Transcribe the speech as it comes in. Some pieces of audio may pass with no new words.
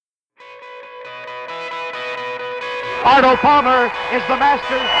Arnold Palmer is the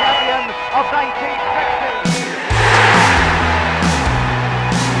Masters champion of 1960.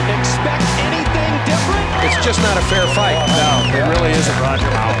 Expect anything different? It's just not a fair fight. No, it really isn't, Roger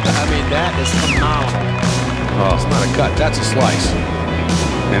Howard. I mean, that is phenomenal. Oh, it's not a cut. That's a slice.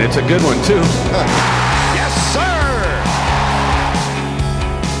 And it's a good one, too. Yes, sir!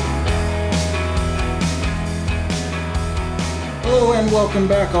 Hello and welcome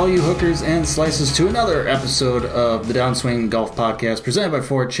back, all you hookers and slices, to another episode of the Downswing Golf Podcast presented by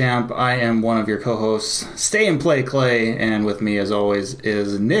Fort Champ. I am one of your co-hosts, Stay and Play Clay, and with me, as always,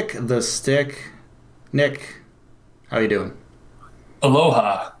 is Nick the Stick. Nick, how you doing?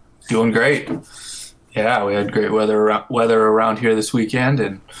 Aloha. Doing great. Yeah, we had great weather around here this weekend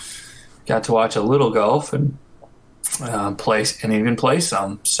and got to watch a little golf and play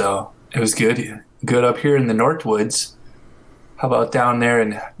some. So it was good. Good up here in the Northwoods. How about down there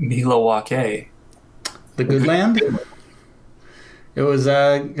in Milwaukee? The good land? It was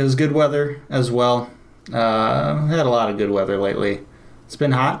good weather as well. Had a lot of good weather lately. It's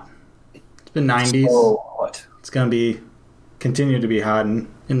been hot. It's been 90s. So hot. It's going to continue to be hot in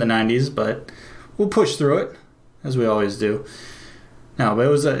the 90s, but we'll push through it, as we always do. No, but it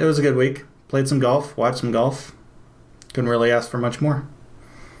was a good week. Played some golf, watched some golf. Couldn't really ask for much more.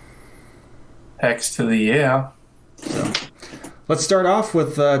 Hex to the yeah. So, let's start off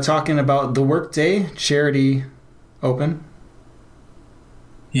with talking about the Workday Charity Open.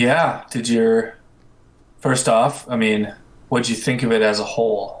 Yeah. First off, I mean, what'd you think of it as a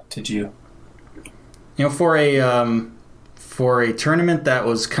whole? Did you? You know, for a tournament that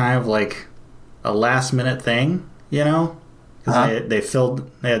was kind of like a last minute thing, you know, because they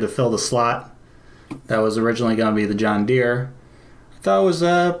had to fill the slot that was originally going to be the John Deere. I thought it was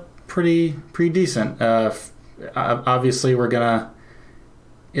pretty decent. Obviously, we're gonna.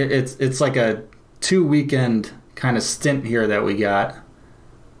 It's like a 2-weekend kind of stint here that we got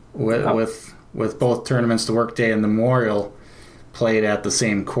with both tournaments, the Workday and the Memorial, played at the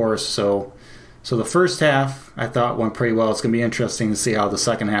same course. So the first half I thought went pretty well. It's gonna be interesting to see how the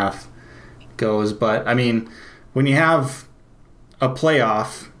second half goes. But I mean, when you have a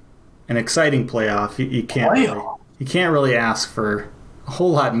playoff, an exciting playoff, you can't really ask for a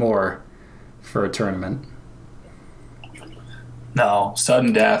whole lot more for a tournament. No,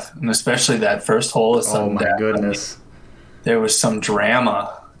 sudden death, and especially that first hole of sudden death. Oh my goodness! I mean, there was some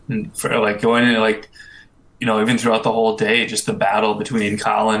drama, and for like going in, like, you know, even throughout the whole day, just the battle between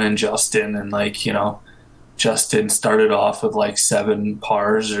Colin and Justin, and like, you know, Justin started off with like 7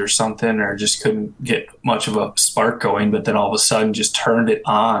 pars or something, or just couldn't get much of a spark going, but then all of a sudden just turned it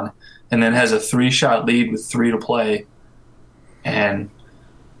on, and then has a 3-shot lead with 3 to play, and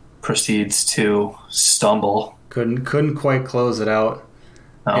proceeds to stumble. Couldn't quite close it out.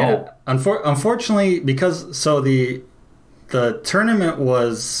 No. Yeah. Unfortunately, because the tournament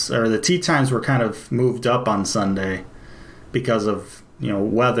was, or the tee times were kind of moved up on Sunday because of, you know,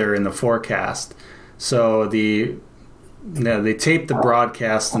 weather in the forecast. So they taped the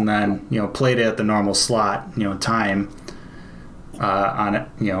broadcast and then, you know, played it at the normal slot, you know, time on,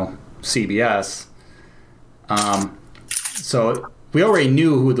 you know, CBS. So we already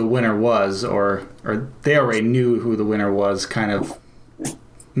knew who the winner was, or they already knew who the winner was kind of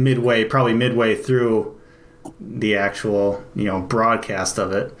probably midway through the actual, you know, broadcast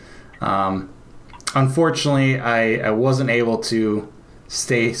of it. Unfortunately, I wasn't able to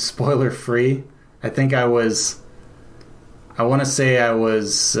stay spoiler free. I think I want to say I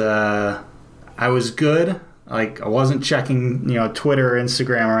was good. Like, I wasn't checking, you know, Twitter or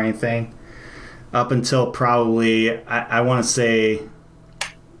Instagram or anything up until probably, I want to say,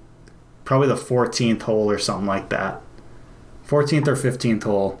 probably the 14th hole or something like that. 14th or 15th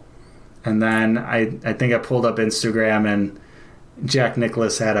hole. And then I think I pulled up Instagram and Jack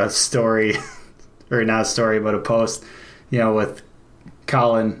Nicklaus had a story, or not a story, but a post, you know, with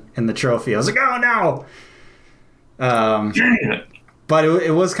Colin and the trophy. I was like, oh no! But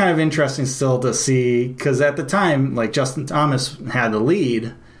it was kind of interesting still to see, because at the time, like, Justin Thomas had the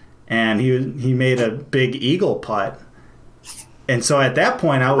lead, and he made a big eagle putt. And so at that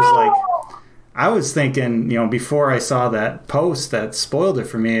point, I was thinking, you know, before I saw that post that spoiled it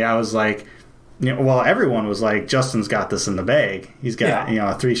for me, I was like, you know, well, everyone was like, Justin's got this in the bag. He's got, you know,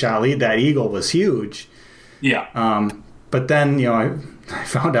 a 3-shot lead. That eagle was huge. Yeah. But then, you know, I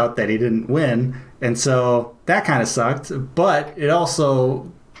found out that he didn't win. And so that kind of sucked. But it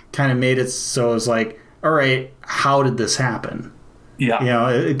also kind of made it so it was like, all right, how did this happen? Yeah. You know,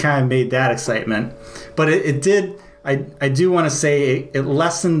 it kind of made that excitement. But it did, I do want to say it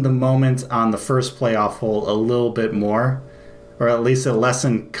lessened the moment on the first playoff hole a little bit more, or at least it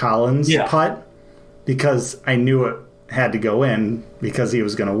lessened Colin's putt, because I knew had to go in because he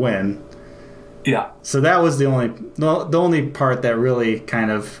was going to win. Yeah. So that was the only part that really kind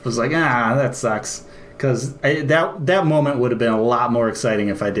of was like, that sucks. Because that moment would have been a lot more exciting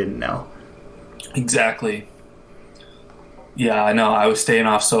if I didn't know. Exactly. Yeah, I know. I was staying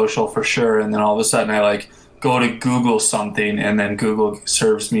off social for sure, and then all of a sudden I go to Google something, and then Google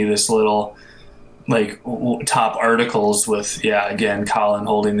serves me this little top articles with again Colin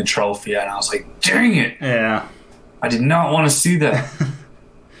holding the trophy, and I was like, dang it! Yeah, I did not want to see that.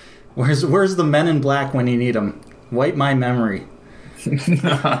 Where's the Men in Black when you need them? Wipe my memory.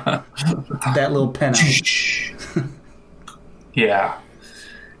 That little pen out.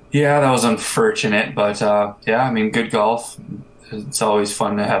 Yeah, that was unfortunate, but good golf. It's always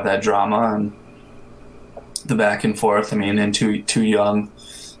fun to have that drama and the back and forth. And two young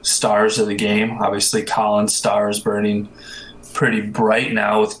stars of the game. Obviously, Colin's star is burning pretty bright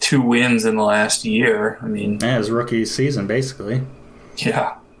now with 2 wins in the last year. His rookie season basically.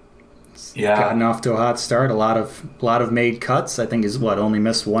 Yeah. Gotten off to a hot start. A lot of made cuts. I think he's only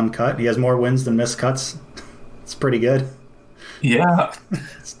missed 1 cut. He has more wins than missed cuts. It's pretty good. Yeah,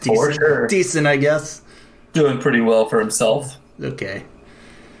 it's decent, for sure. Decent, I guess. Doing pretty well for himself. Okay.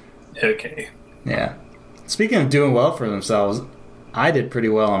 Yeah. Speaking of doing well for themselves, I did pretty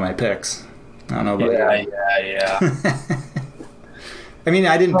well on my picks. I don't know about you. Yeah.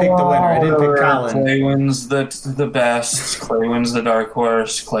 I didn't pick the winner. I didn't pick Colin. Clay wins the best. Clay wins the dark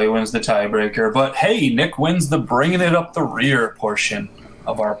horse. Clay wins the tiebreaker. But hey, Nick wins the bringing it up the rear portion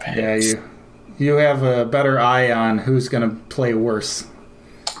of our picks. Yeah, you have a better eye on who's going to play worse.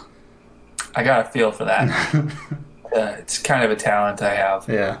 I got a feel for that. It's kind of a talent I have.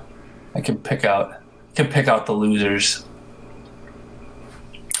 Yeah, I can pick out the losers,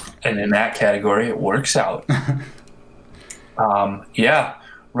 and in that category, it works out. Rom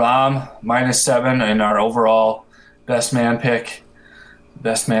 -7 in our overall best man pick.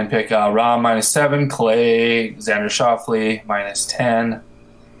 Rom -7, Clay, Xander Schauffele -10.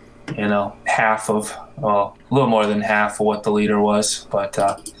 A little more than half of what the leader was. But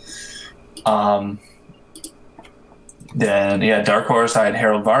dark horse, I had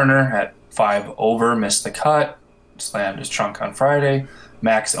Harold Varner at 5 over, missed the cut, slammed his trunk on Friday.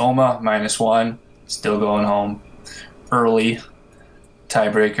 Max Oma -1, still going home early.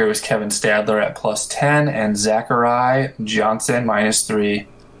 Tiebreaker was Kevin Stadler at +10, and Zachary Johnson -3.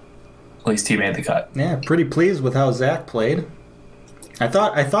 At least he made the cut. Yeah, pretty pleased with how Zach played. I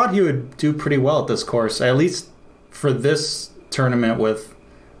thought he would do pretty well at this course, at least for this tournament with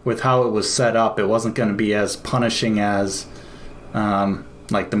how it was set up. It wasn't going to be as punishing as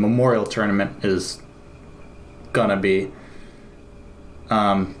the Memorial Tournament is gonna be.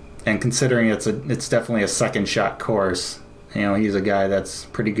 And considering it's definitely a second shot course, he's a guy that's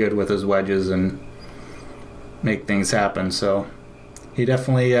pretty good with his wedges and make things happen. So he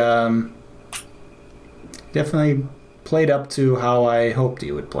definitely played up to how I hoped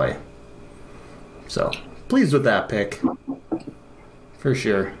he would play. So pleased with that pick, for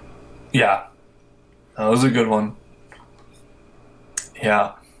sure. Yeah, that was a good one.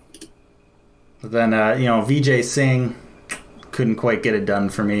 Yeah. But then Vijay Singh couldn't quite get it done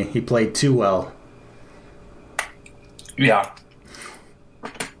for me. He played too well. Yeah.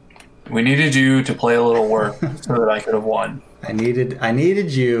 We needed you to play a little work so that I could have won. I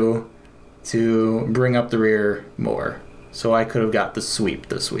needed you to bring up the rear more so I could have got the sweep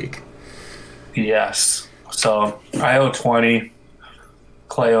this week. Yes. So I owe 20.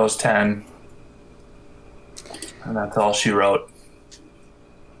 Clay owes 10. And that's all she wrote.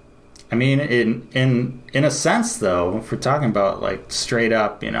 In a sense, though, if we're talking about straight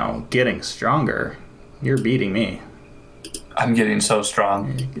up, getting stronger, you're beating me. I'm getting so strong.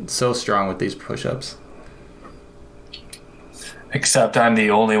 You're getting so strong with these push-ups. Except I'm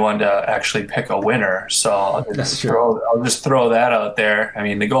the only one to actually pick a winner, so I'll just throw that out there.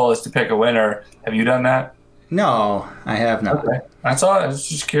 The goal is to pick a winner. Have you done that? No, I have not. Okay. That's all. I was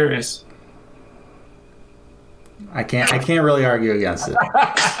just curious. I can't really argue against it.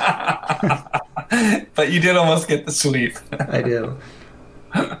 But you did almost get the sweep. I do.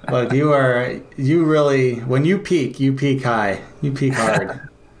 Look, you really, when you peak high. You peak hard.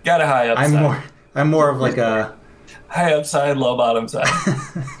 Got a high upside. I'm more of a high upside, low bottom side.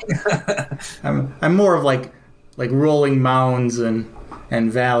 I'm more of like rolling mounds and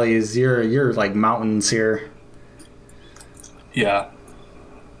valleys. You're like mountains here. Yeah.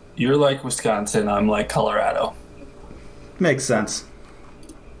 You're like Wisconsin, I'm like Colorado. Makes sense.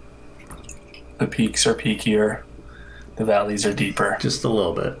 The peaks are peakier. The valleys are deeper. Just a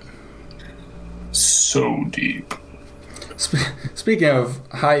little bit. So deep. Speaking of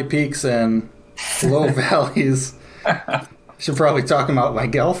high peaks and low valleys, Should probably talk about my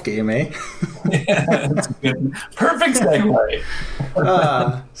golf game, eh? Yeah, that's a good, perfect segue.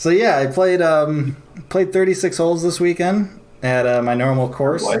 So yeah, I played 36 holes this weekend at my normal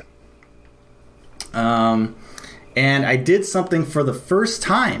course. And I did something for the first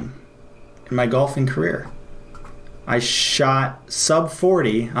time in my golfing career. I shot sub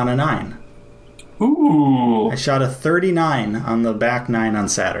 40 on a 9. Ooh. I shot a 39 on the back 9 on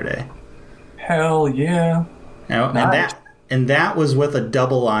Saturday. Hell yeah. Nice. And that was with a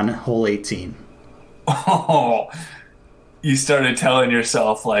double on hole 18. Oh, you started telling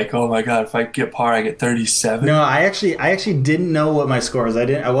yourself like, "Oh my god, if I get par, I get 37." No, I actually didn't know what my score was.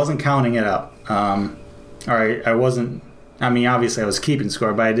 I wasn't counting it up. I wasn't. I mean, obviously I was keeping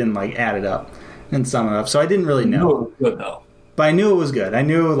score, but I didn't like add it up and sum it up. So I didn't really know. It was good though. But I knew it was good. I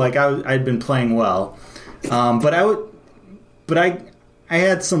knew like I'd been playing well. But I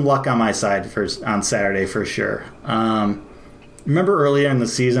had some luck on my side on Saturday for sure. Remember earlier in the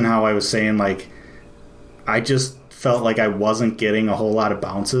season how I was saying like I just felt like I wasn't getting a whole lot of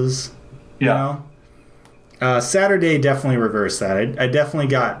bounces. Yeah. You know? Saturday definitely reversed that. I definitely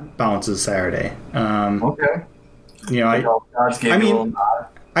got bounces Saturday. Okay. You know,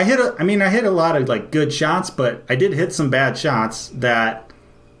 I hit a lot of like good shots, but I did hit some bad shots that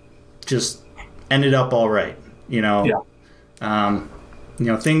just ended up all right. You know. Yeah. You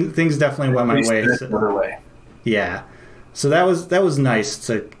know, things definitely went my way. Yeah. So that was nice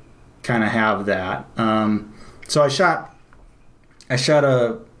to kind of have that. So I shot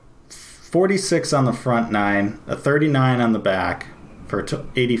a 46 on the front 9, a 39 on the back for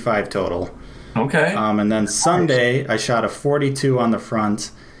 85 total. Okay. And then Sunday I shot a 42 on the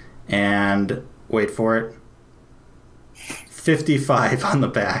front and wait for it, 55 on the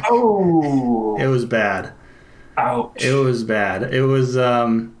back. Oh. It was bad. Ouch. It was bad. It was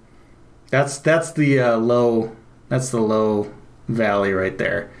that's the low. That's the low valley right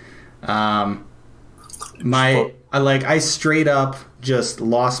there. I straight up just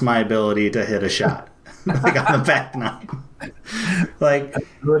lost my ability to hit a shot like on the back 9. Like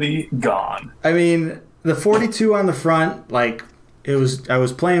Pretty gone. I mean, the 42 on the front, like I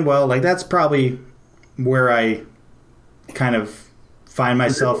was playing well. Like that's probably where I kind of find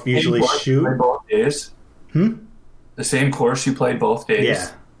myself usually shoot. Both days. The same course you played both days.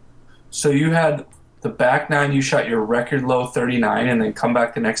 Yeah. So you had the back 9, you shot your record low 39 and then come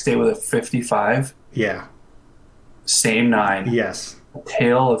back the next day with a 55? Yeah. Same 9. Yes. A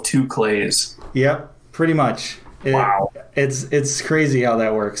tale of two clays. Yep, pretty much. Wow. It's crazy how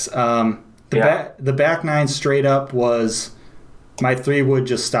that works. The back 9 straight up was my 3-wood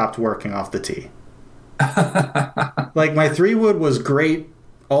just stopped working off the tee. Like my 3-wood was great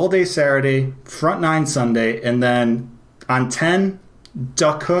all day Saturday, front 9 Sunday, and then on 10,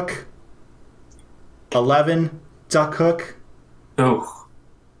 duck hook, 11, duck hook, Ooh.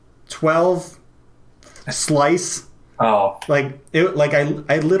 12, slice. Oh. I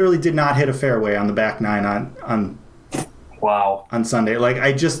literally did not hit a fairway on the back 9 on Wow. on Sunday. Like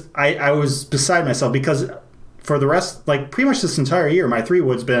I was beside myself because for the rest, like pretty much this entire year, my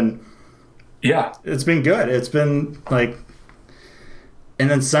 3-wood's been it's been good. It's been like. And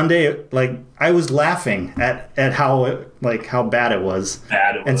then Sunday, like I was laughing at how bad it was.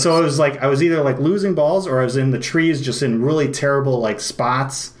 And so it was like I was either like losing balls or I was in the trees, just in really terrible like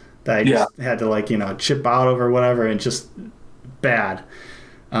spots that I just had to like chip out of or whatever, and just bad.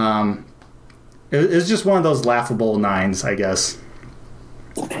 It was just one of those laughable 9s, I guess.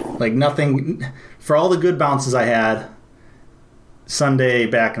 Like nothing for all the good bounces I had. Sunday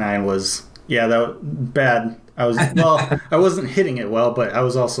back 9 was that was bad. I wasn't hitting it well, but I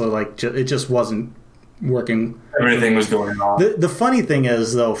was also like, it just wasn't working. Everything was going on. The funny thing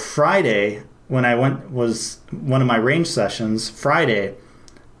is, though, Friday, when I was one of my range sessions, Friday,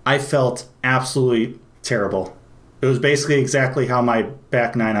 I felt absolutely terrible. It was basically exactly how my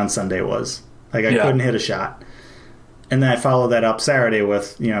back 9 on Sunday was. Like, I couldn't hit a shot. And then I followed that up Saturday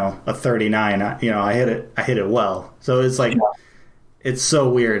with, a 39. I hit it well. So it's like, it's so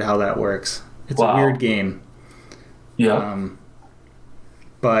weird how that works. It's a weird game. Yeah.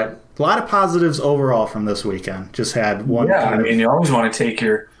 But a lot of positives overall from this weekend. Just had one. Yeah, I mean, you always want to take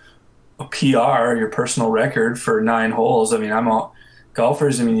your PR, your personal record for 9 holes. I mean,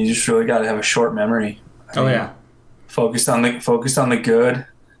 golfers. I mean, you just really got to have a short memory. Focus on the good,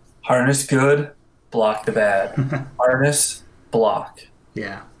 harness good, block the bad. Harness, block.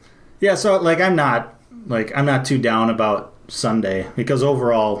 Yeah. So like, I'm not too down about Sunday because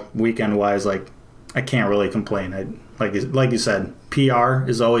overall, weekend wise, like I can't really complain. Like you said, PR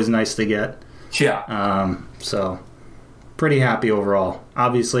is always nice to get. Yeah. So pretty happy overall.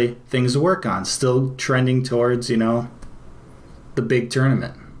 Obviously, things to work on. Still trending towards, the big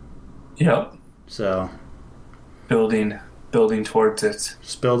tournament. Yep. So building towards it.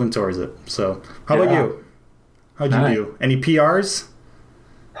 Just building towards it. So how about you? How'd you do? Any PRs?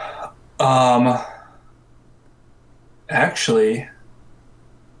 Actually,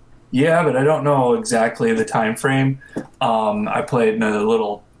 yeah, but I don't know exactly the time frame. I played in a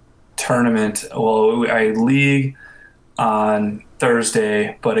little tournament. Well, I league on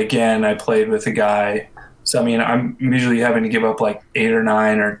Thursday, but again, I played with a guy. So, I mean, I'm usually having to give up like 8 or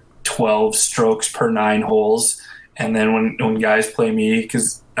 9 or 12 strokes per 9 holes. And then when guys play me,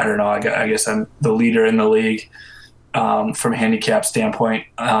 because I don't know, I guess I'm the leader in the league from a handicap standpoint.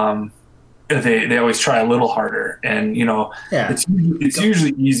 They always try a little harder, and it's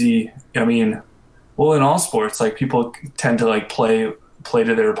usually easy. I mean, well, in all sports, like people tend to like play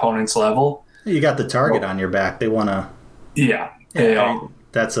to their opponent's level. You got the target on your back. They want to. Yeah,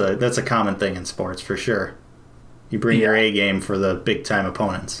 that's a common thing in sports for sure. You bring your A game for the big time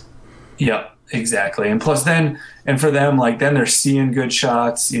opponents. Yep, exactly. And plus, then for them, like then they're seeing good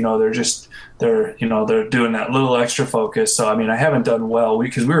shots. They're doing that little extra focus. So, I mean, I haven't done well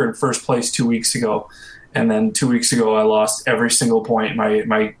because we were in first place 2 weeks ago. And then 2 weeks ago, I lost every single point.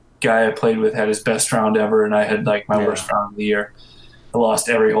 My guy I played with had his best round ever, and I had like my worst round of the year. I lost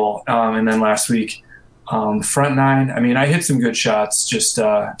every hole. And then last week, front 9, I mean, I hit some good shots, just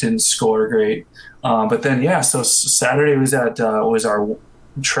didn't score great. But then, so Saturday was our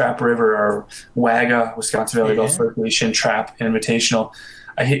Trap River, our WAGA, Wisconsin Valley Golf Association Trap Invitational.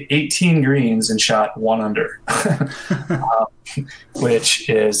 I hit 18 greens and shot 1 under, which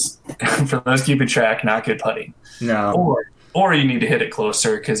is, for those keeping track, not good putting. No. Or you need to hit it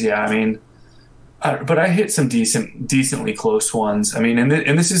closer because, but I hit some decently close ones. I mean, and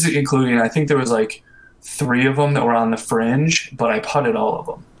this is including, I think there was like 3 of them that were on the fringe, but I putted all of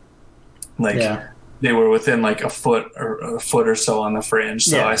them. They were within like a foot or so on the fringe.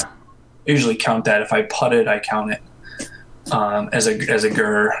 So I usually count that. If I putted, I count it. As a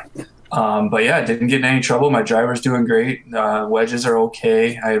GUR. But I didn't get in any trouble. My driver's doing great. Wedges are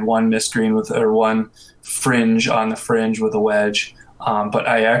okay. I had one missed green one fringe on the fringe with a wedge. But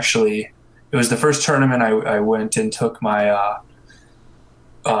it was the first tournament I went and took my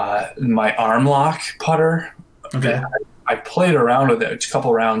my arm lock putter. Okay. I played around with it a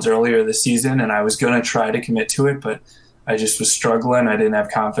couple rounds earlier this season, and I was going to try to commit to it, but I just was struggling. I didn't have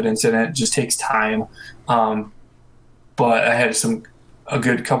confidence in it. It just takes time. But I had a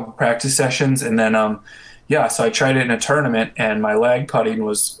good couple practice sessions, and then so I tried it in a tournament, and my lag putting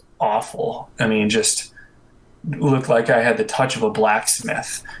was awful. I mean, just looked like I had the touch of a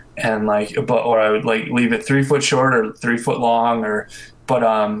blacksmith, and or I would like leave it 3 foot short or 3 foot long, but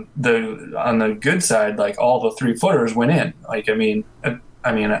on the good side, like all the 3-footers went in.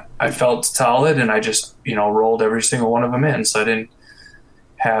 I felt solid, and I just rolled every single one of them in, so I didn't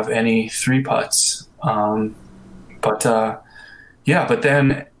have any 3 putts. But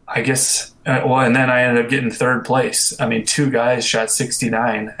then I guess, and then I ended up getting 3rd place. I mean, 2 guys shot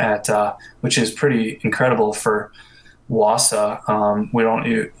 69 which is pretty incredible for WASA. We don't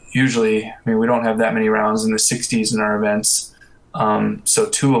we don't have that many rounds in the 60s in our events. So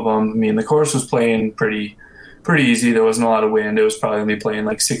 2 of them, I mean, the course was playing pretty easy. There wasn't a lot of wind. It was probably going to be playing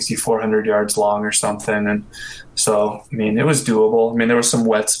like 6,400 yards long or something. And so, I mean, it was doable. I mean, there were some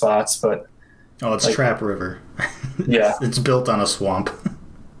wet spots, but it's Trap River. Yeah. It's built on a swamp.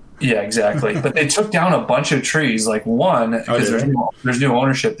 Yeah, exactly. But they took down a bunch of trees, like one, because there's new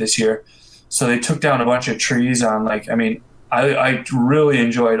ownership this year. So they took down a bunch of trees on I really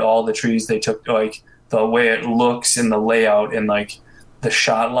enjoyed all the trees they took, like the way it looks and the layout and like the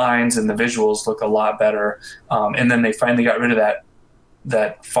shot lines and the visuals look a lot better. And then they finally got rid of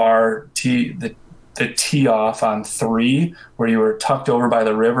that far tee, the tee off on 3 where you were tucked over by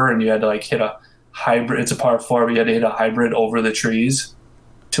the river and you had to like hit a hybrid. It's a par 4, but you had to hit a hybrid over the trees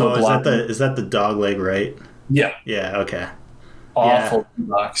to a block. Is that the dog leg, right? Yeah. Yeah. Okay. Awful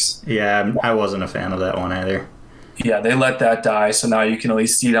box. Yeah, I wasn't a fan of that one either. Yeah, they let that die, so now you can at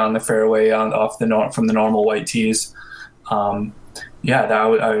least see down the fairway from the normal white tees. I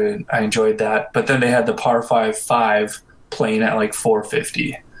enjoyed that. But then they had the par 5 playing at like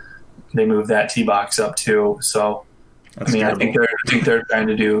 450. They moved that tee box up too. So That's I think they're trying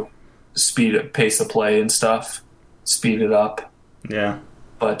to do pace of play and stuff, speed it up. Yeah.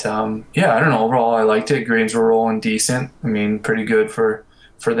 But I don't know. Overall, I liked it. Greens were rolling decent. I mean, pretty good for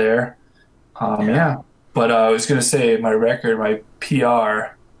there. Yeah. But I was going to say my record, my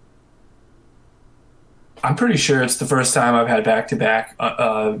PR, I'm pretty sure it's the first time I've had back-to-back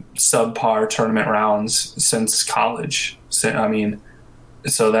subpar tournament rounds since college. So, I mean,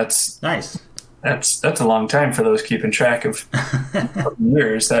 so that's Nice. that's a long time for those keeping track of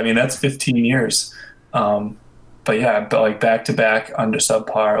years. I mean, that's 15 years. But yeah, but like back to back under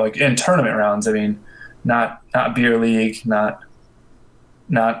subpar, like in tournament rounds. I mean, not beer league, not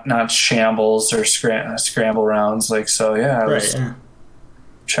shambles or scramble rounds. Like, so yeah, I was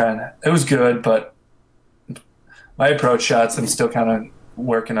trying. It was good, but my approach shots, I'm still kind of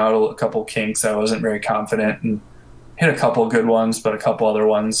working out a couple kinks. I wasn't very confident and hit a couple good ones, but a couple other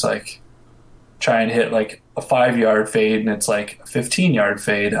ones like try and hit like a 5-yard fade and it's like a 15-yard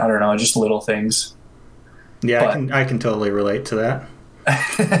fade. I don't know, just little things. Yeah, but I can totally relate to that.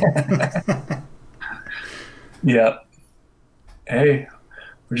 Yeah. Hey,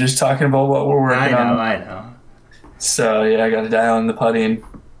 we're just talking about what we're working on. I know. So yeah, I got to dial in the putting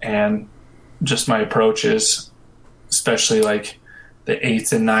and just my approaches, especially like the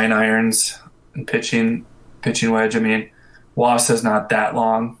 8s and 9 irons and pitching wedge. I mean, Wausau's not that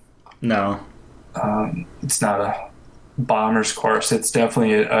long. No. It's not a bomber's course. It's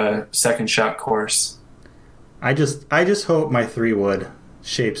definitely a second shot course. I just hope my 3-wood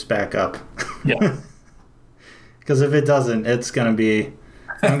shapes back up. Yeah. Because if it doesn't, I'm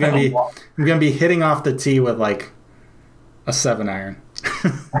gonna be hitting off the tee with like a 7-iron.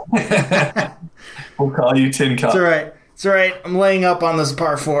 We'll call you Tin Cup. It's all right. I'm laying up on this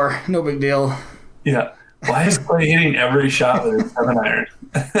par 4. No big deal. Yeah. Why is Clay hitting every shot with a 7-iron?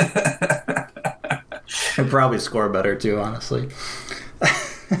 I'd probably score better too, honestly.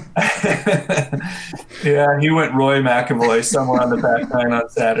 Yeah, he went Roy McAvoy somewhere on the back nine on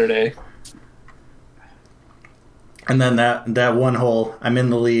Saturday. And then that one hole, I'm in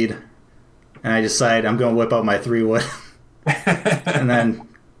the lead, and I decide I'm going to whip out my 3-wood, and then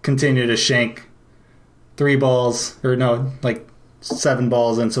continue to shank 7 balls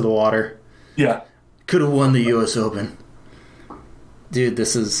into the water. Yeah, could have won the U.S. Open, dude.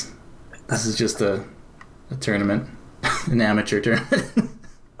 This is just a tournament, an amateur tournament.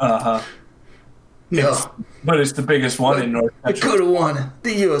 No, but it's the biggest one in North Central. It could have won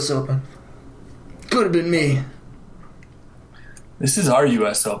the U.S. Open. Could have been me. This is our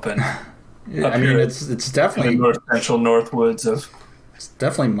U.S. Open. Yeah, I mean, it's definitely in the North Central Northwoods of. It's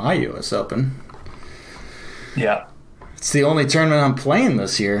definitely my U.S. Open. Yeah, it's the only tournament I'm playing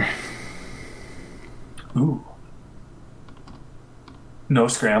this year. Ooh. No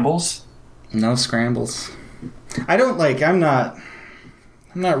scrambles? No scrambles. I'm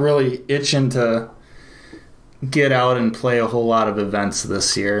not really itching to get out and play a whole lot of events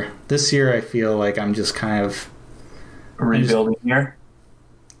this year. This year I feel like I'm just kind of rebuilding here.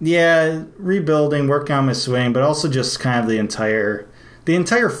 Yeah, rebuilding, working on my swing, but also just kind of the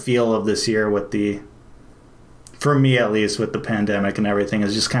entire feel of this year for me at least, with the pandemic and everything,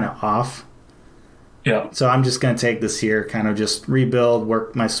 is just kind of off. Yeah. So I'm just going to take this year, kind of just rebuild,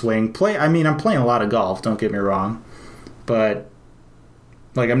 work my swing, play. I mean, I'm playing a lot of golf, don't get me wrong, but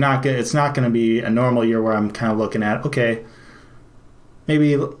like it's not going to be a normal year where I'm kind of looking at, okay,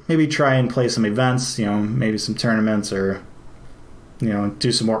 maybe try and play some events, maybe some tournaments, or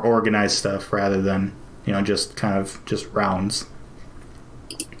do some more organized stuff rather than just kind of just rounds.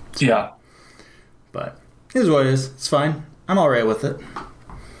 Yeah. But it is what it is. It's fine. I'm all right with it.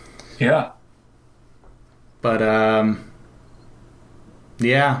 Yeah. But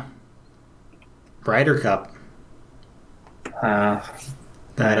yeah, Ryder Cup.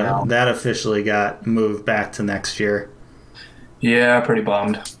 That officially got moved back to next year. Yeah, pretty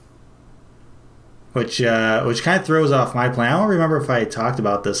bummed. Which kind of throws off my plan. I don't remember if I talked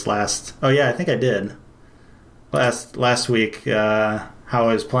about this last. Oh yeah, I think I did. Last week, how I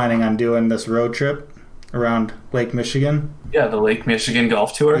was planning on doing this road trip around Lake Michigan. Yeah, the Lake Michigan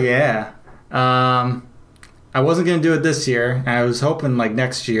golf tour. Yeah. I wasn't going to do it this year. I was hoping like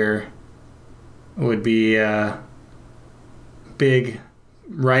next year would be big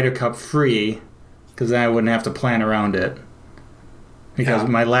Ryder Cup free, because then I wouldn't have to plan around it. Because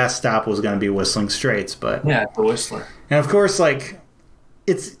my last stop was going to be Whistling Straits, but yeah, the Whistler. And of course, like,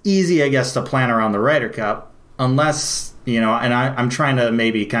 it's easy, I guess, to plan around the Ryder Cup, unless and I'm trying to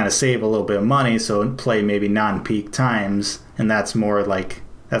maybe kind of save a little bit of money, so play maybe non-peak times, and that's more like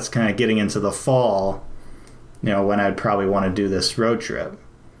that's kind of getting into the fall. When I'd probably want to do this road trip.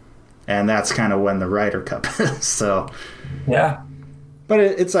 And that's kind of when the Ryder Cup is. So, yeah. But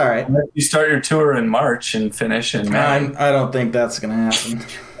it's all right. You start your tour in March and finish in May. I don't think that's going to happen.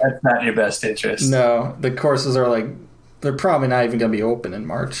 That's not in your best interest. No. The courses are they're probably not even going to be open in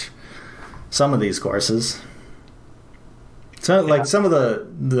March. Some of these courses. So, like, some of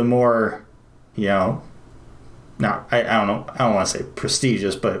the more, I don't know. I don't want to say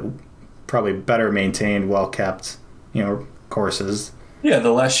prestigious, but probably better maintained, well kept courses. Yeah,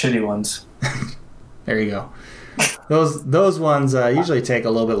 the less shitty ones. There you go. Those ones usually take a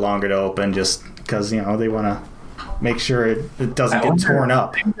little bit longer to open, just because they want to make sure it doesn't get torn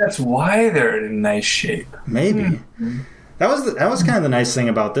up. I think that's why they're in nice shape. Maybe. Mm-hmm. That was kind of the nice thing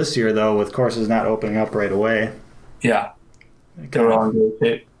about this year, though, with courses not opening up right away. Yeah, they're all in good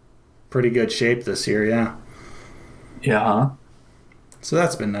shape. Pretty good shape this year, yeah. Yeah, huh? So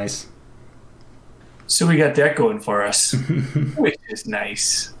that's been nice. So we got that going for us, which is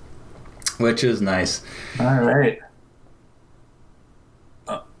nice. Which is nice. All right.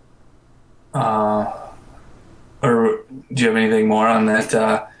 Or do you have anything more on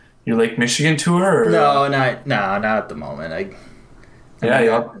that your Lake Michigan tour? Or? No, not at the moment. You'll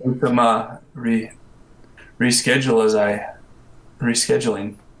have to do some reschedule as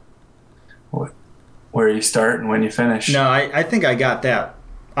rescheduling. Where you start and when you finish. No, I think I got that.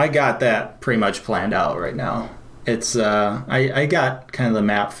 I got that pretty much planned out right now. It's I got kind of the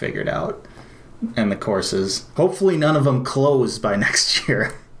map figured out and the courses. Hopefully none of them close by next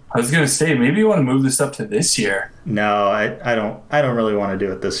year. I was gonna say maybe you want to move this up to this year. No, I don't really want to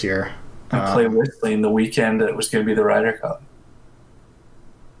do it this year. I play Whistling the weekend that was gonna be the Ryder Cup.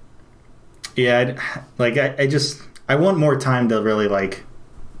 Yeah, I want more time to really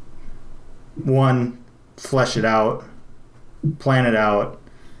flesh it out, plan it out,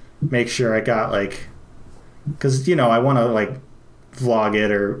 make sure I got because I want to vlog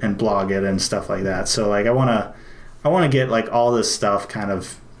it and blog it and stuff like that. So I want to get all this stuff kind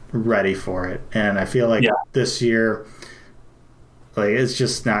of ready for it, and I feel this year it's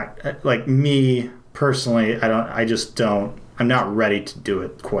just not me personally. I'm not ready to do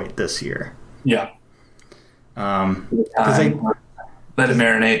it quite this year. Yeah. Let it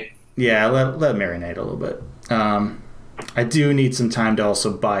marinate. Yeah, let it marinate a little bit. I do need some time to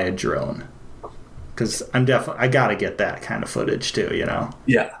also buy a drone because I gotta get that kind of footage too.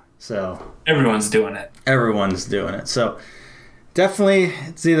 Yeah. So everyone's doing it. So definitely,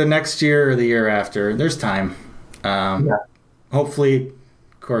 it's either next year or the year after. There's time. Hopefully,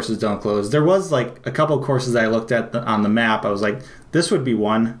 courses don't close. There was a couple of courses I looked at on the map. I was like, this would be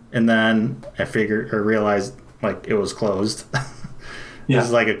one, and then I realized it was closed. Yeah. This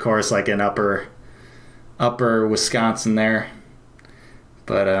is a course in upper Wisconsin there.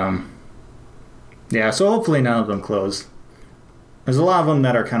 But so hopefully none of them close. There's a lot of them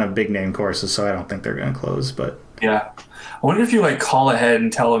that are kind of big name courses, so I don't think they're going to close. But yeah, I wonder if you call ahead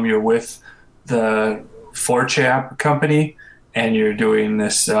and tell them you're with the Forchap company and you're doing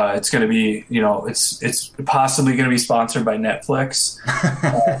this. It's going to be it's possibly going to be sponsored by Netflix,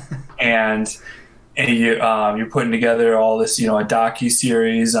 and you're putting together all this a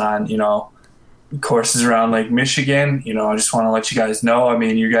docu-series on courses around Lake Michigan. I just want to let you guys know. I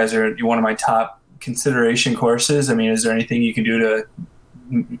mean, you guys are one of my top consideration courses. I mean, is there anything you can do to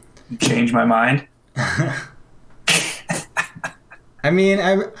change my mind? I mean,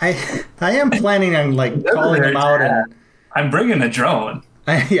 I am planning on calling them out, and I'm bringing a drone.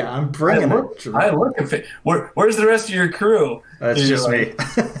 I'm bringing a drone. I look at it. Where's the rest of your crew? That's just me.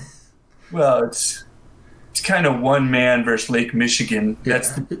 Well, it's kind of one man versus Lake Michigan.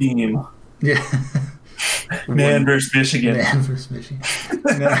 That's the team. Yeah. Man versus Michigan. Man versus Michigan.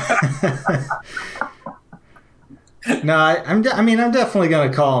 No, I'm definitely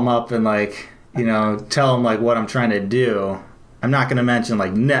gonna call them up and tell them what I'm trying to do. I'm not gonna mention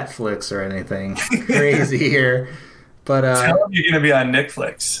Netflix or anything crazy here, but tell them you're gonna be on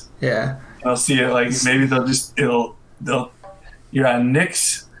Netflix. Yeah. I'll see it. Maybe you're on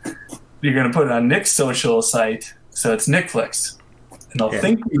Nick's. You're gonna put it on Nick's social site, so it's Netflix. And they'll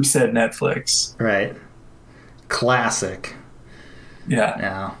think you said Netflix. Right. Classic. Yeah.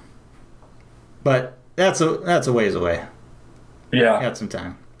 Yeah. But that's a ways away. Yeah. Got some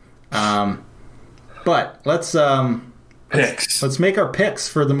time. But let's picks. Let's make our picks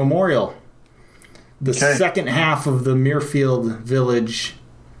for the Memorial. The second half of the Muirfield Village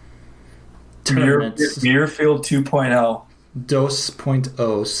tournament. Muirfield 2.0. Dos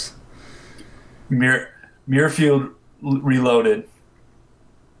Pontos. Muirfield Reloaded.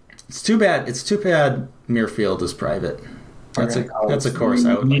 It's too bad Muirfield is private. That's a course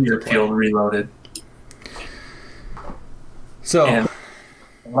I would like to play. Muirfield Reloaded. So and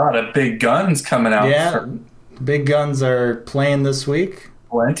a lot of big guns coming out. Yeah, big guns are playing this week.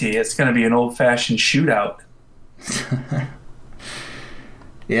 Plenty. It's going to be an old-fashioned shootout.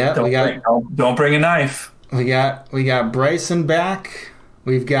 Yeah, don't bring a knife. We got Bryson back.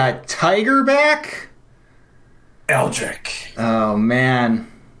 We've got Tiger back. Eldrick. Oh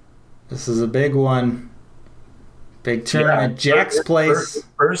man, this is a big one. Big tournament. Jack's place.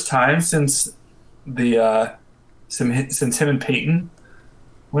 First time since the since him and Peyton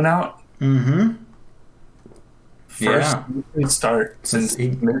went out. Mm-hmm. First good start since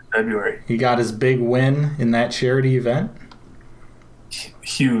mid-February. He got his big win in that charity event.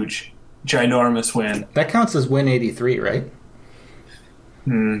 Huge, ginormous win. That counts as win 83, right?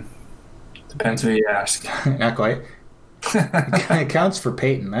 Depends who you ask. Not quite. It counts for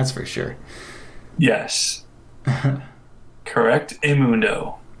Peyton, that's for sure. Yes. Correct,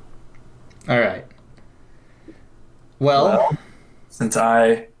 Emundo. All right. Well, since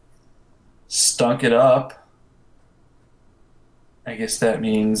I stunk it up, I guess that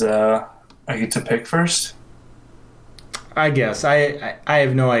means I get to pick first. I guess. I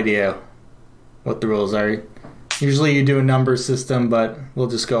have no idea what the rules are. Usually you do a number system, but we'll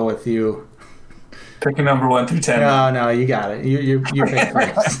just go with you. Pick a number 1 through 10. No, you got it. You pick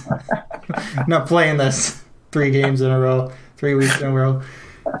first. I'm not playing this 3 games in a row, 3 weeks in a row.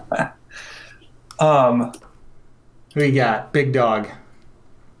 Who you got? Big dog.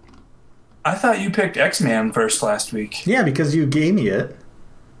 I thought you picked X-Man first last week. Yeah, because you gave me it.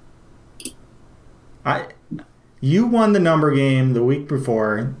 You won the number game the week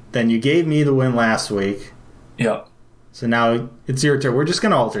before, then you gave me the win last week. Yep. So now it's your turn. We're just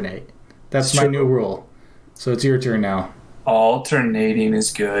going to alternate. That's my new rule. So it's your turn now. Alternating is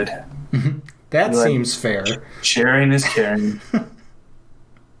good. That seems fair. Sharing is caring.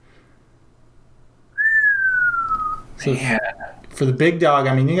 So Man. For the big dog,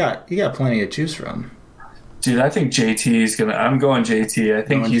 I mean, you got plenty to choose from. Dude, I think JT is gonna. I'm going JT. I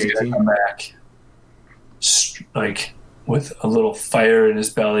think he's gonna come back, like with a little fire in his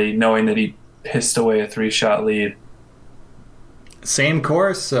belly, knowing that he pissed away a 3-shot lead. Same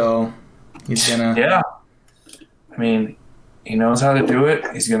course, so he's gonna. Yeah. I mean, he knows how to do it.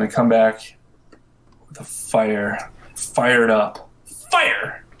 He's gonna come back with a fire, fired up,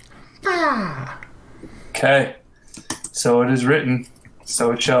 fire. Okay. So it is written.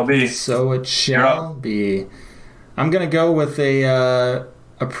 So it shall be. So it shall be. I'm going to go with a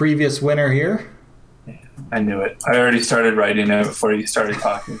previous winner here. I knew it. I already started writing it before you started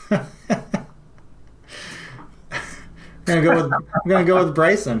talking. I'm going to go with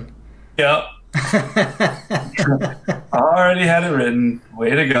Bryson. Yep. Already had it written. Way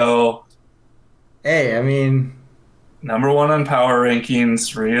to go. Hey, I mean... Number 1 on power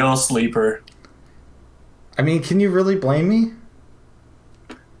rankings. Real sleeper. I mean, can you really blame me?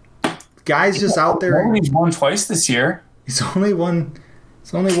 Guy's just out there. He's won twice this year. He's only won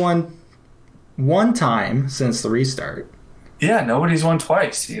one time since the restart. Yeah, nobody's won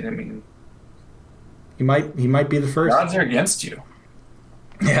twice. I mean, he might be the first. The odds are against you.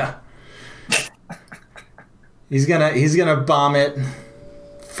 Yeah. He's gonna bomb it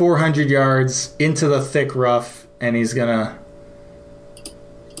 400 yards into the thick rough, and he's gonna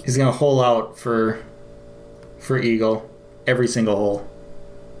hole out for eagle every single hole.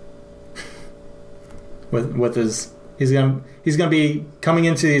 With his he's gonna be coming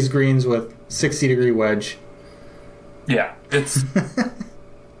into these greens with 60-degree wedge. Yeah, it's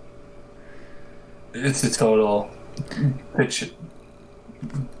it's a total pitch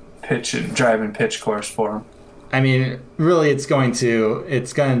and drive and pitch course for him. I mean, really, it's going to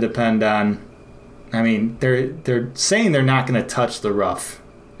depend on. I mean, they're saying they're not going to touch the rough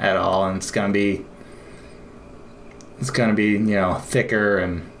at all, and it's going to be thicker,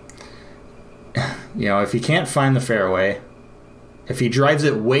 and if he can't find the fairway, if he drives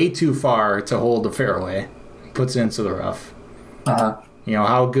it way too far to hold the fairway, puts it into the rough.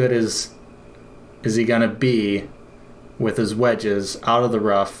 How good is he going to be with his wedges out of the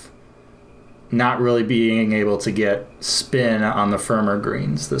rough, not really being able to get spin on the firmer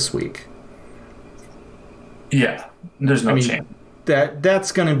greens this week? Yeah, there's no chance.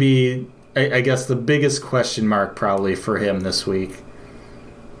 That's going to be, I guess, the biggest question mark probably for him this week.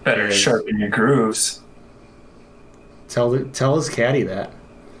 Better sharpen your grooves. Tell his caddy that.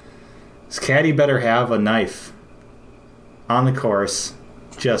 His caddy better have a knife on the course,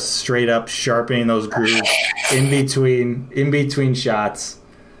 just straight up sharpening those grooves in between shots.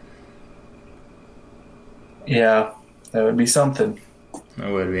 Yeah, that would be something.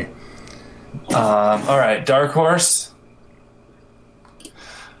 That would be. All right, dark horse.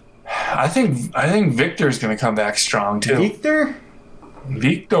 I think Victor's going to come back strong too.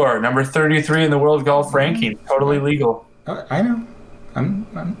 Victor, number 33 in the world golf ranking, totally legal. I know.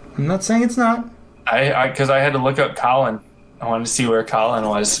 I'm not saying it's not. Because I had to look up Colin. I wanted to see where Colin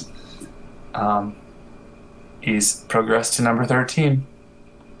was. He's progressed to number 13.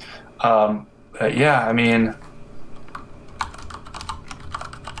 But yeah, I mean,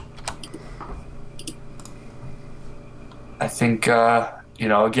 I think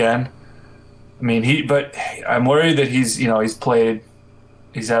again, I mean, but I'm worried that he's played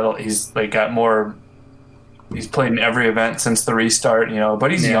in every event since the restart,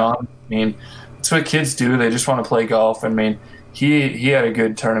 but he's young. I mean, that's what kids do. They just want to play golf. I mean, he had a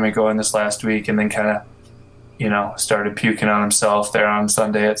good tournament going this last week and then kind of, started puking on himself there on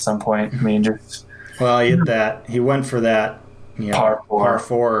Sunday at some point. I mean, just. Well, he hit that. He went for that par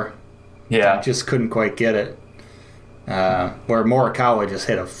four. Yeah. Just couldn't quite get it. Where Morikawa just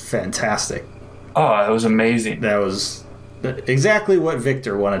hit a fantastic. Oh, that was amazing. That was exactly what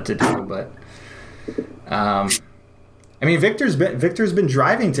Victor wanted to do, but I mean, Victor's been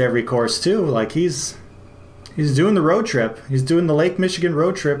driving to every course too. Like he's doing the road trip. He's doing the Lake Michigan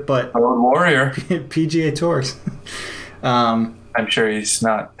road trip, but Road Warrior PGA Tours. I'm sure he's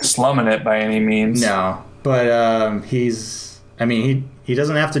not slumming it by any means. No, but he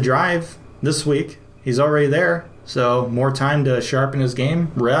doesn't have to drive this week. He's already there, so more time to sharpen his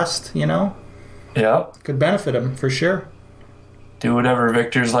game, rest. Yeah, could benefit him for sure. Do whatever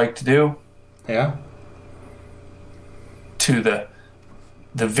Victors like to do. Yeah. To the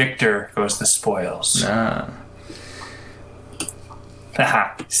victor goes the spoils. Write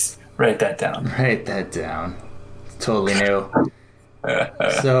that down. Write that down. Totally new.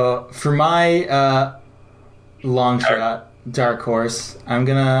 So for my long shot dark horse, I'm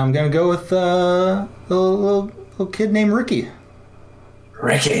gonna go with a little kid named Ricky.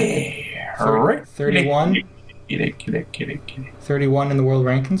 Ricky. 31. 31 in the world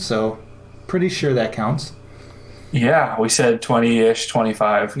rankings, so pretty sure that counts. Yeah, we said 20-ish,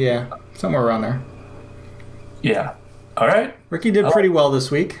 25. Yeah, somewhere around there. Yeah. All right. Ricky did pretty well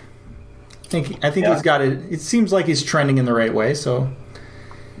this week. I think he's got it. It seems like he's trending in the right way, so I'm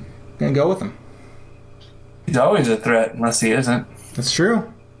going to go with him. He's always a threat unless he isn't. That's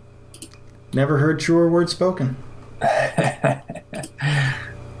true. Never heard truer words spoken.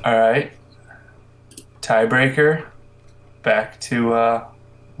 All right. Tiebreaker. Back to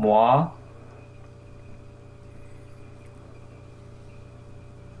moi.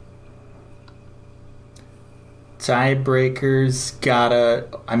 Tiebreakers gotta.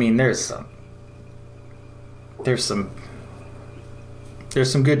 I mean, there's some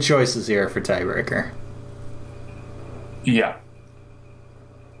good choices here for tiebreaker. Yeah.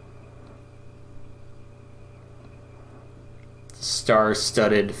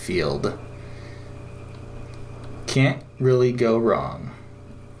 Star-studded field. Can't really go wrong.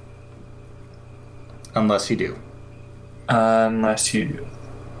 Unless you do. Unless you do.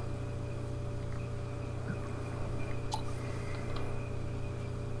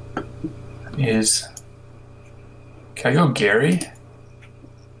 Can I go Gary?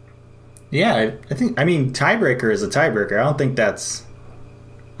 Yeah, I mean tiebreaker is a tiebreaker. I don't think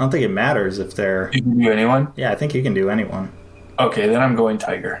it matters if they're. You can do anyone? Yeah, I think you can do anyone. Okay, then I'm going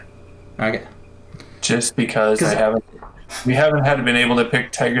Tiger. Okay. Just because we haven't been able to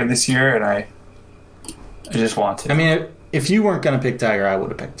pick Tiger this year, and I just want to. I mean, if you weren't going to pick Tiger, I would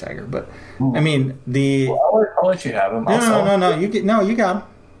have picked Tiger. But I mean, I'll let you have him. No. You got him. You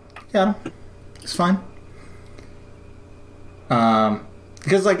got him. It's fine.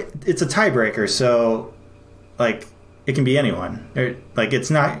 Because like it's a tiebreaker, so like it can be anyone. Like it's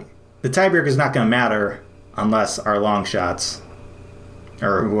not the tiebreaker is not going to matter unless our long shots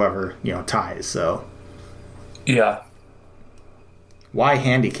or whoever ties. So yeah, why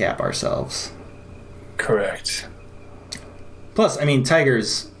handicap ourselves? Correct. Plus, I mean,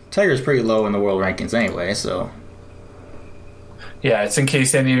 Tiger's pretty low in the world rankings anyway, so. Yeah, it's in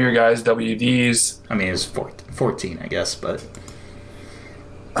case any of your guys WDs. I mean, it's 14, I guess, but.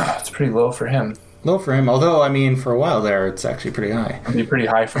 It's pretty low for him. Low for him, although, I mean, for a while there, it's actually pretty high. It'd be pretty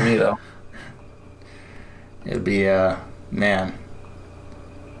high for me, though. It'd be, man.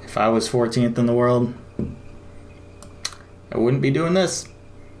 If I was 14th in the world, I wouldn't be doing this.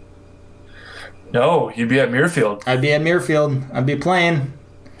 No, you'd be at Muirfield. I'd be at Muirfield. I'd be playing,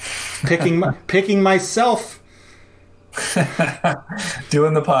 picking myself.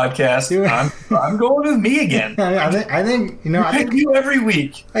 Doing the podcast. I'm going with me again. I think I pick you every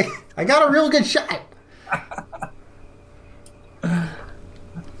week. I got a real good shot.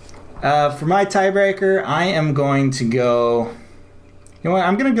 For my tiebreaker, I am going to go. You know what?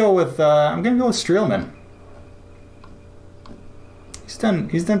 I'm going to go with Streelman.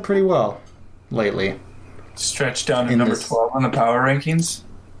 He's done pretty well lately. Stretched down to number 12 on the power rankings.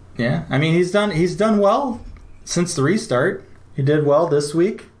 Yeah, I mean he's done well since the restart. He did well this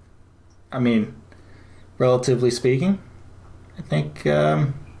week. I mean, relatively speaking, I think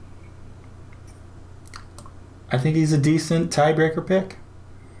he's a decent tiebreaker pick.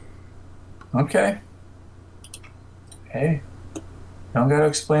 Okay. Hey, don't gotta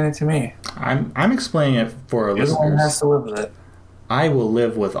explain it to me. I'm explaining it for our Everyone has listeners. to live with it. I will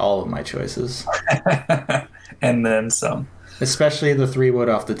live with all of my choices, And then some. especially the 3-wood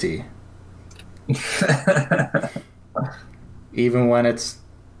off the tee. Even when it's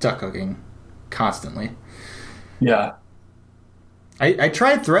duck hooking constantly. Yeah. I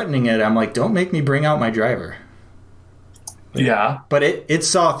tried threatening it. I'm like, don't make me bring out my driver. Yeah. But it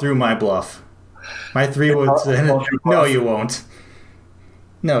saw through my bluff. My 3-wood said, no, you won't.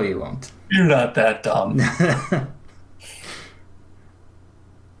 No, you won't. You're not that dumb.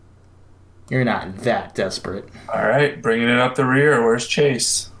 You're not that desperate. All right, bringing it up the rear. Where's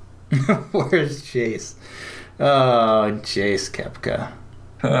Chase? Where's Chase? Oh, Chase Koepka.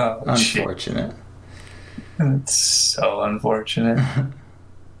 Oh, Unfortunate. It's so unfortunate.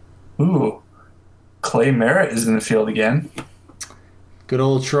 Ooh. Clay Merritt is in the field again. Good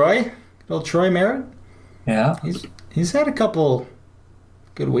old Troy. Good old Troy Merritt. Yeah. He's had a couple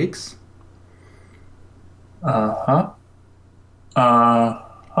good weeks. Uh-huh.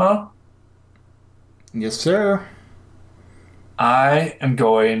 Uh-huh. Yes, sir. I am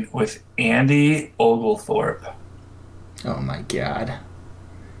going with Andy Oglethorpe. Oh, my God.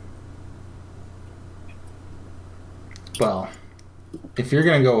 Well, if you're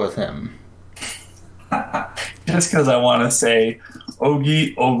going to go with him. Just because I want to say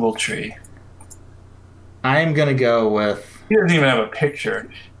Ogie Ogletree. I'm going to go with... He doesn't even have a picture.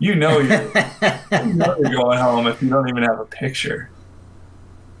 You know you're going home if you don't even have a picture.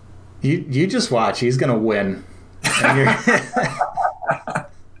 You just watch. He's going to win.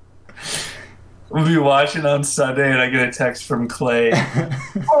 We'll be watching on Sunday and I get a text from Clay.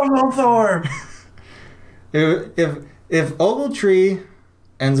 Oglethorpe! If Ogletree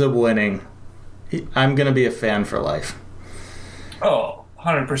ends up winning, I'm going to be a fan for life. Oh,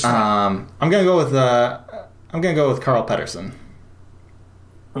 100%. I'm going to go with Carl Pedersen.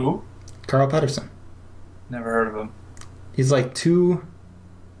 Who? Carl Pedersen. Never heard of him. He's like two...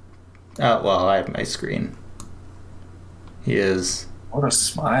 well, I have my screen. He is... What a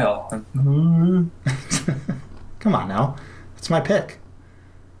smile. Come on now. That's my pick.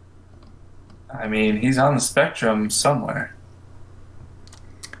 I mean, he's on the spectrum somewhere.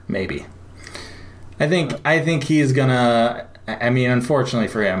 Maybe. I think he's gonna... I mean, unfortunately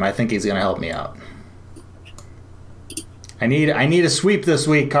for him, I think he's gonna help me out. I need a sweep this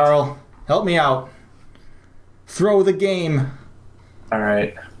week, Carl. Help me out. Throw the game. All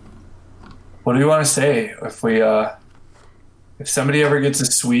right. What do you want to say? If somebody ever gets a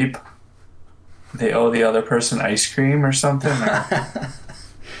sweep, they owe the other person ice cream or something?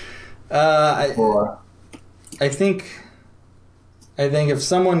 Or... I think if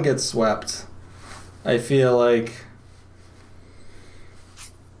someone gets swept, I feel like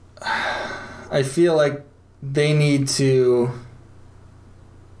they need to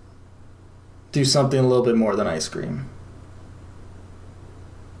do something a little bit more than ice cream.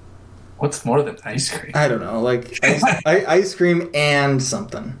 What's more than ice cream? I don't know, like ice cream and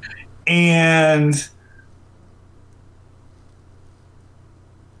something. And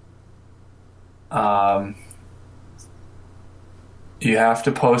you have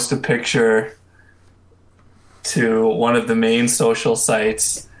to post a picture to one of the main social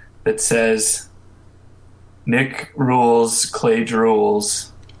sites that says Nick rules, Clay drools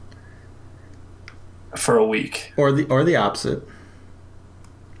for a week. Or the opposite.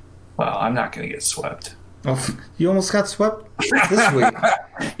 Well, I'm not going to get swept. Oh, you almost got swept this week.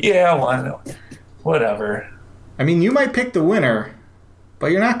 Yeah, well, whatever. I mean, you might pick the winner, but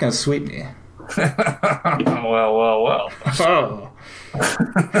you're not going to sweep me. Well. Oh.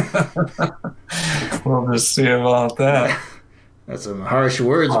 We'll just see about that. That's some harsh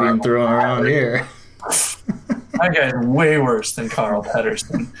words being thrown around here. That guy's way worse than Carl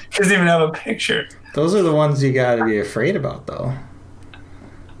Pedersen. He doesn't even have a picture. Those are the ones you got to be afraid about, though.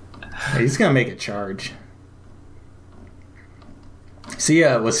 He's going to make a charge. Was he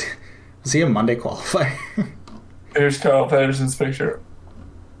a Monday qualifier? Here's Carl Pedersen's picture.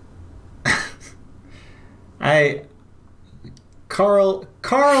 Carl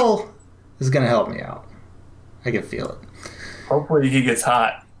is going to help me out. I can feel it. Hopefully he gets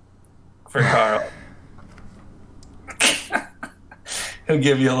hot for Carl. He'll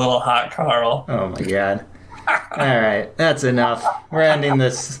give you a little hot Carl. Oh my God. All right, that's enough. We're ending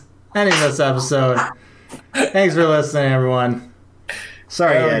this episode. Thanks for listening, everyone.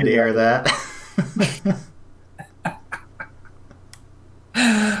 Sorry you had to hear that.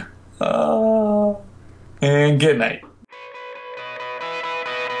 And good night.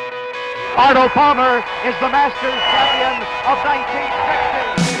 Arnold Palmer is the Masters champion of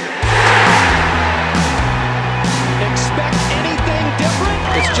 1960. Expect anything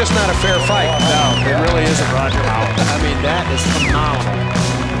different? It's just not a fair fight. No, it really isn't, Roger. I mean, that is phenomenal.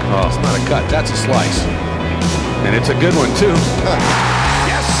 Oh, it's not a cut. That's a slice. And it's a good one, too.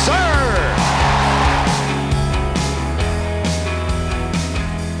 Yes, sir.